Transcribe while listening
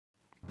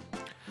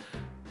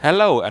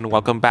Hello and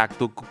welcome back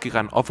to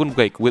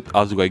CookieRunOvenBreak with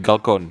Azure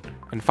Galcon.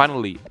 And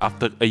finally,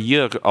 after a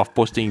year of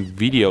posting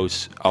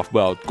videos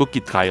about cookie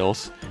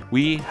trials,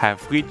 we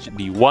have reached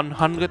the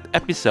 100th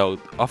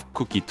episode of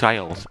Cookie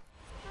Trials.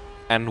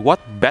 And what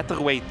better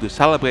way to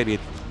celebrate it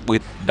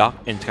with Dark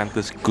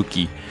Enchantress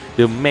Cookie,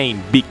 the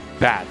main big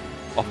bad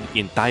of the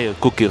entire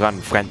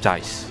CookieRun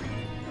franchise.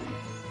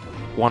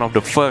 One of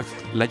the first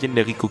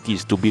legendary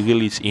cookies to be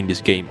released in this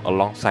game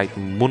alongside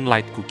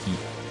Moonlight Cookie,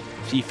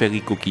 Sea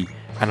Fairy Cookie,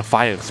 and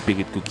Fire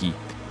Spirit Cookie.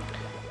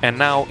 And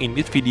now in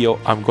this video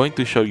I'm going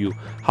to show you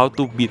how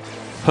to beat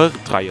her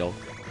trial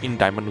in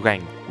Diamond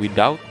Rank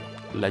without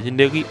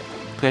legendary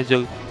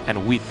treasure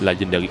and with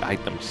legendary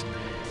items.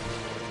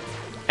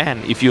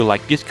 And if you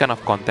like this kind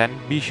of content,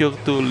 be sure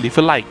to leave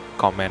a like,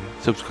 comment,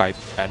 subscribe,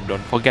 and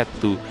don't forget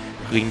to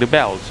ring the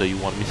bell so you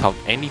won't miss out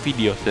any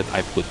videos that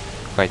I put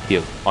right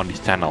here on this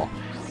channel.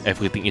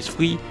 Everything is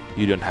free,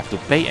 you don't have to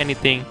pay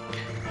anything,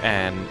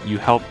 and you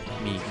help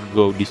me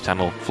grow this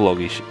channel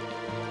flourish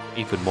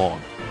even more.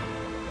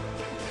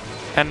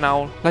 And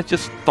now let's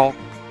just talk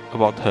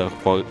about her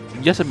for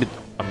just a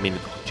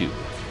minute or two.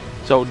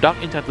 So Dark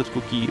Enchantress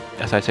Cookie,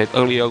 as I said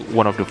earlier,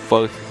 one of the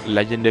first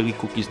legendary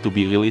cookies to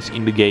be released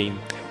in the game,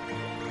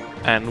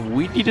 and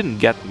we didn't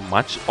get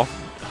much of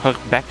her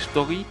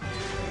backstory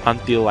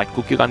until like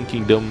CookieRun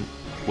Kingdom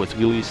was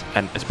released,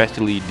 and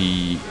especially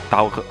the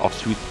Tower of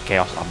Sweet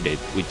Chaos update,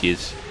 which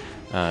is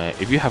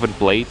if you haven't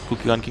played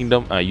CookieRun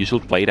Kingdom, you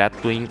should play that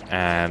thing,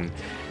 and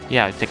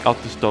yeah, check out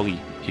the story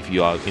if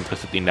you are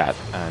interested in that.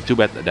 Too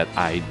bad that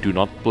I do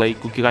not play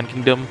CookieRun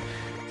Kingdom,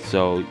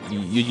 so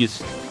you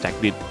just check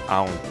it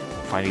out,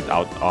 find it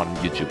out on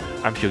YouTube.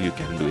 I'm sure you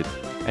can do it.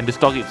 And the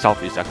story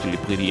itself is actually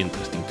pretty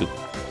interesting to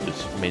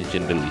just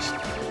mention the least.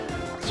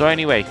 So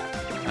anyway,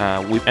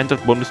 we've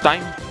entered bonus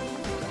time.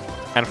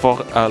 And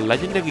for a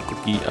legendary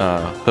cookie,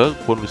 her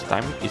bonus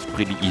time is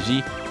pretty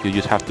easy. You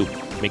just have to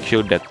make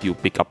sure that you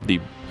pick up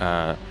the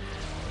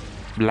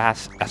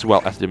blast as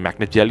well as the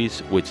magnet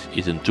jellies, which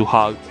isn't too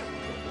hard.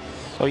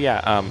 So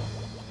yeah,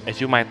 as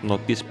you might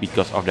notice,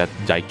 because of that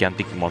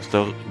gigantic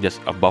monster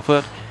just above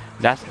her,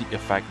 that's the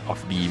effect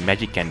of the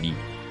magic candy,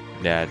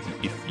 that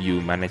if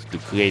you manage to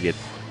create it.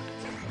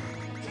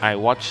 I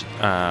watched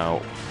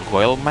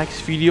Royal Mike's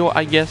video,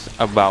 I guess,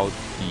 about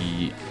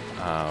the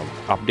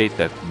update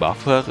that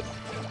buffed her.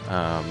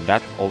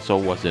 That also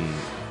wasn't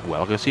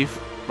well received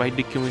by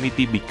the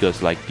community,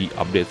 because like the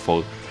update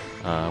for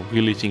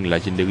releasing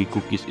legendary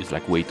cookies is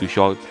like way too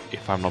short,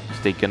 if I'm not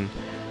mistaken.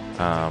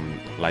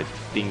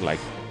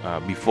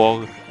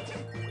 Before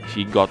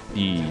she got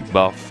the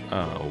buff,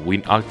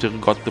 Wind Archer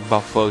got the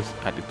buff first,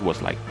 and it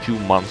was like 2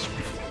 months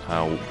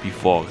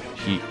before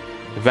she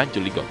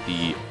eventually got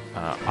the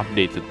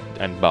updated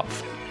and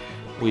buffed,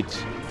 which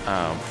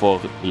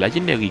for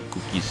legendary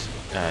cookies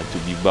to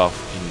be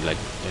buffed in like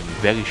a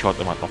very short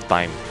amount of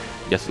time,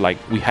 just like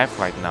we have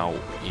right now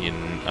in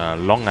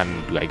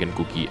Longan Dragon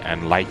Cookie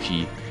and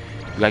Lychee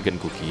Dragon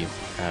Cookie.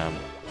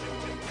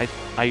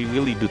 I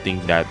really do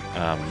think that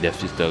Death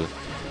Sister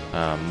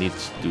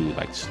needs to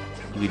like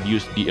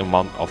reduce the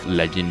amount of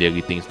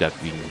legendary things that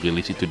we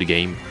release into the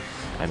game.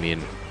 I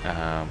mean,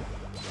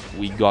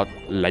 we got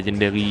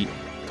legendary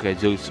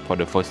treasures for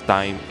the first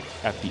time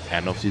at the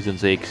end of season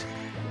 6,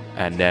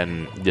 and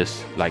then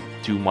just like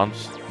 2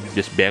 months,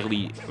 just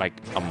barely like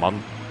a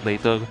month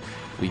later,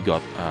 we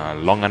got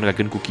Longan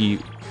Dragon Cookie,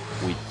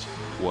 which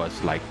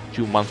was like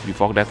 2 months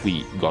before that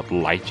we got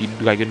Lychee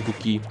Dragon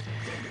Cookie.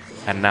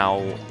 And now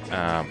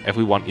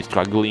everyone is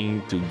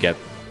struggling to get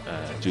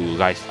to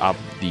rise up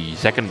the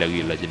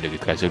secondary legendary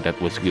treasure that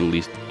was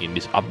released in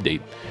this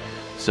update.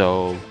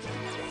 So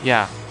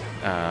yeah,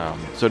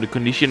 so the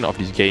condition of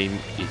this game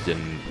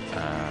isn't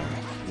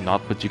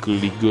not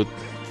particularly good,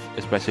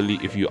 especially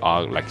if you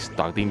are like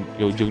starting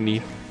your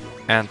journey.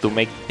 And to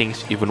make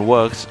things even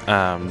worse,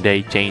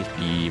 they changed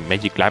the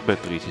magic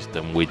laboratory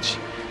system, which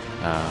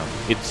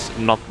it's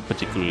not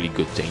particularly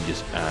good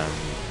changes.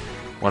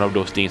 One of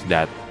those things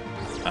that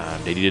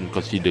they didn't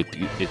consider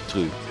it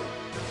through.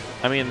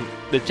 I mean,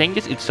 the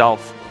changes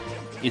itself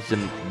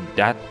isn't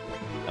that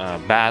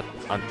bad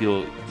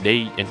until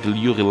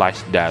you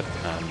realize that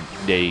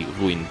they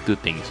ruin two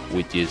things,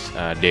 which is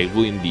they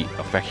ruin the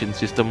affection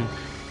system.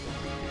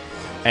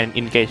 And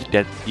in case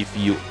that if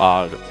you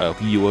are a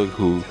viewer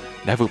who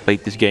never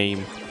played this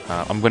game,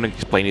 I'm gonna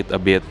explain it a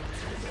bit.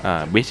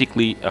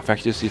 Basically,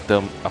 affection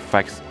system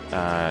affects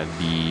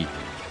the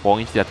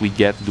points that we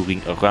get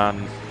during a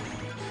run,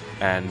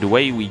 and the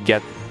way we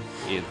get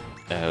it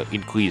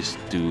increased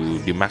to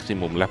the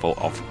maximum level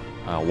of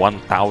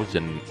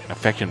 1000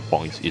 affection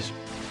points is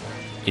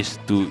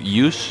to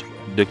use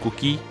the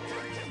cookie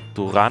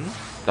to run.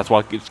 That's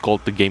why it's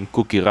called the game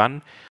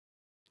CookieRun.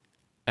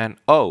 And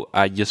oh,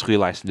 I just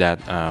realized that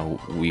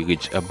we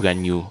reached a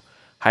brand new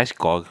high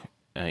score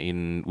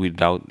in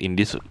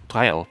this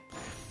trial.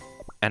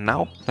 And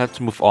now let's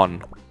move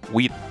on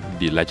with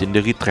the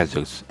legendary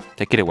treasures.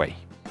 Take it away.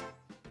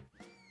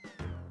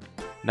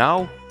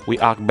 Now we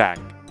are back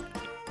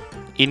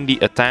in the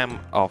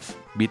attempt of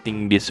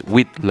beating this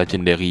with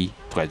legendary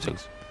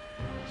treasures.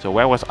 So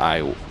where was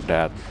I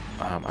that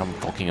I'm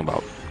talking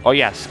about? Oh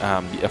yes,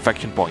 the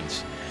affection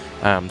points.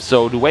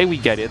 So the way we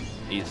get it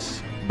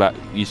is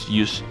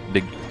use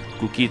the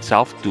cookie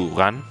itself to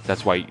run.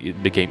 That's why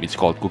the game is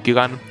called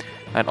CookieRun.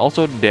 And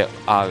also there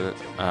are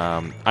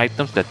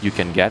items that you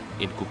can get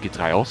in cookie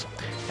trials,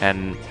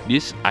 and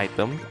these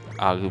items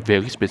are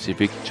very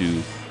specific to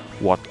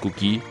what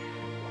cookie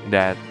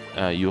that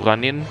you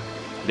run in.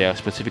 There are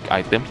specific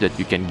items that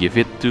you can give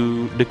it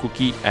to the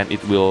cookie, and it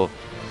will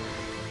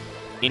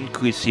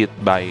increase it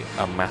by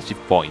a massive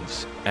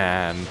points,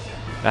 and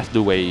that's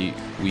the way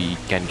we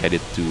can get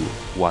it to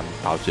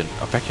 1000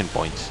 affection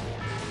points.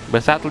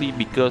 But sadly,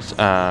 because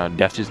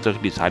Death Sister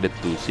decided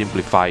to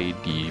simplify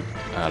the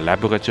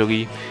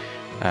laboratory,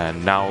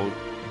 and now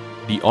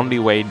the only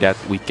way that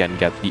we can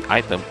get the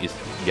item is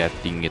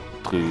getting it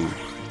through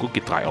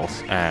cookie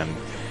trials, and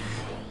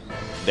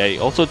they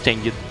also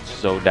change it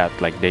so that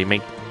like they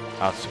make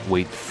us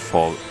wait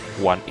for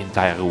one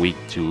entire week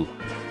to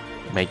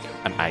make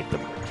an item.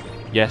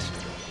 Yes,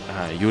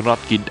 I'm not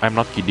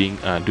kidding.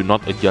 Do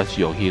not adjust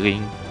your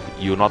hearing.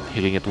 You're not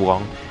hearing it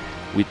wrong.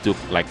 We took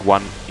like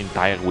one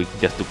entire week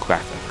just to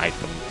craft an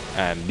item,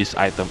 and this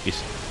item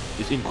is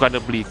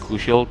incredibly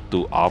crucial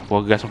to our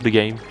progress of the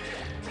game.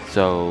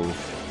 So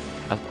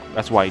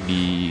that's why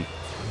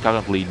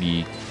currently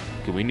the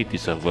community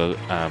server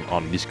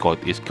on Discord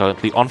is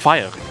currently on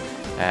fire,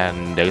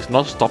 and there is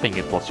no stopping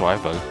it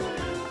whatsoever.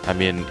 I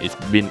mean, it's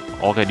been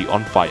already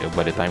on fire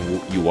by the time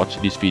you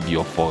watch this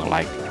video for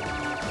like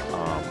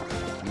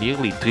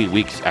nearly 3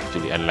 weeks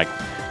actually, and like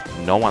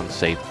no one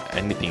said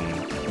anything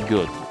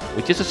good,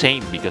 which is a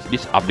shame because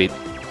this update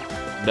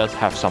does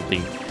have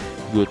something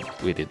good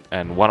with it,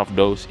 and one of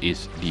those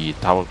is the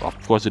Tower of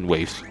Frozen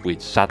Waves, which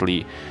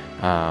sadly,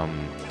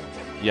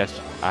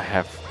 yes, I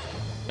have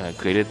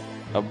created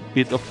a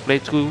bit of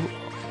playthrough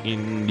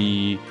in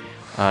the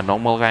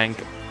normal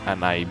rank,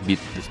 and I beat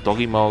the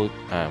story mode,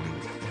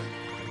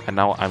 and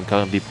now I'm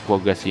currently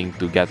progressing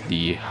to get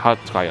the hard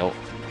trial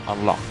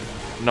unlocked.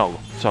 No,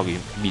 sorry,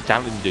 the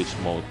challenges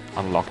mode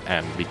unlocked,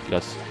 and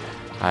because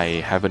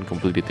I haven't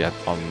completed that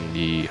on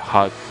the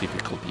hard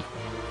difficulty.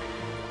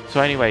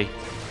 So anyway,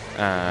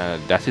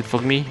 that's it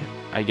for me,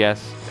 I guess,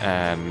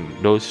 and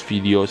those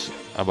videos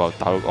about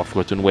Tower of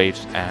Frozen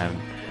Waves and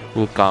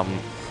will come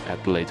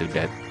at a later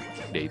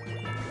date.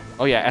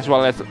 Oh yeah, as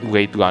well as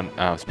Raid Run.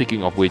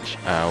 Speaking of which,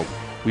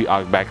 we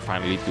are back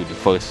finally to the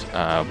first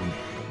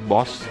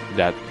boss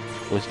that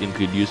was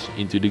introduced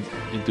into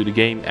the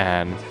game,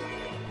 and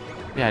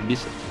yeah,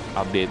 this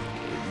update,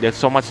 there's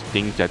so much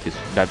things that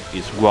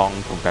is wrong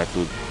compared to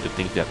the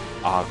things that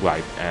are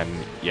right, and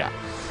yeah.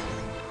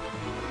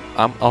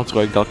 I'm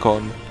Altroy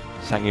Galcon,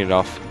 signing it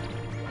off.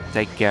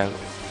 Take care,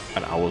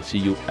 and I will see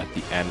you at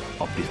the end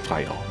of this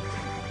trial.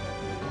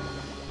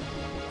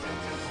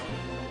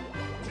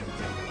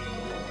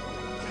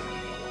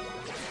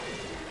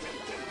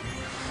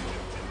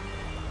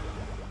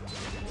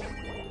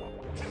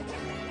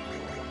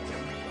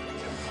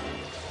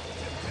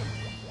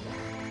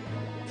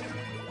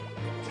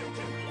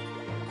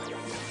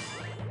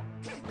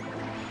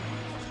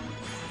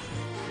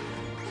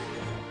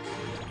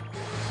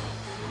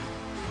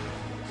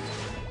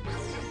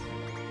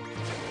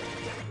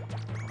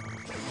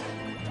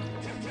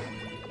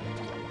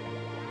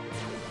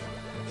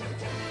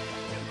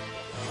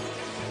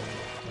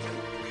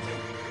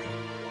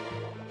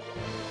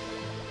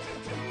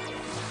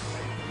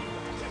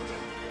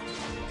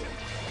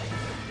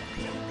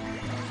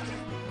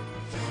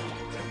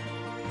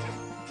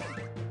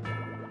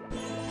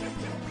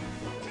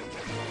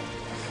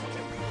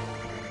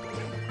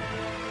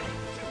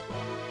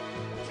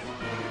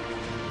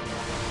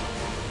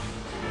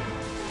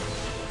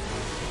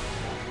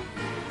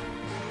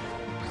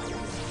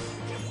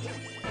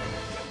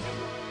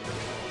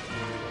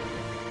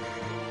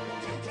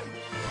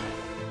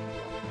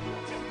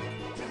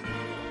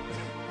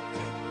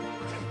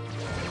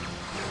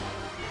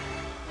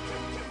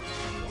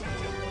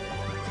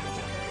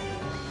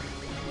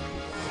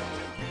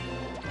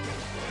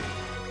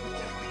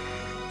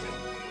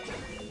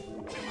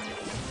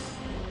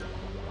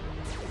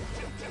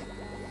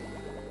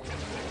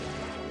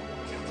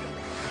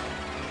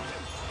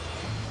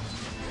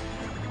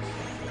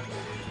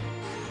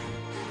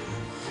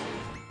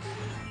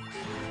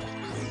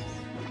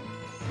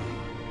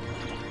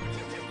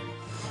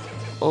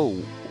 Oh,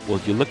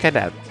 well, you look at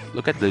that.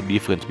 Look at the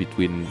difference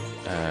between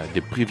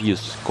the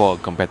previous score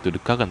compared to the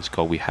current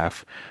score. We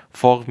have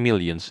 4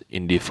 millions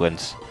in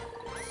difference.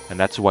 And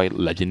that's why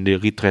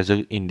legendary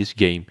treasure in this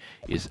game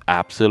is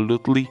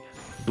absolutely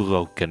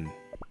broken.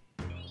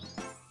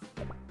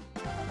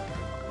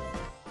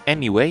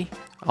 Anyway,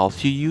 I'll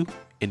see you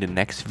in the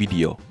next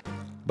video.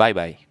 Bye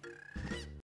bye.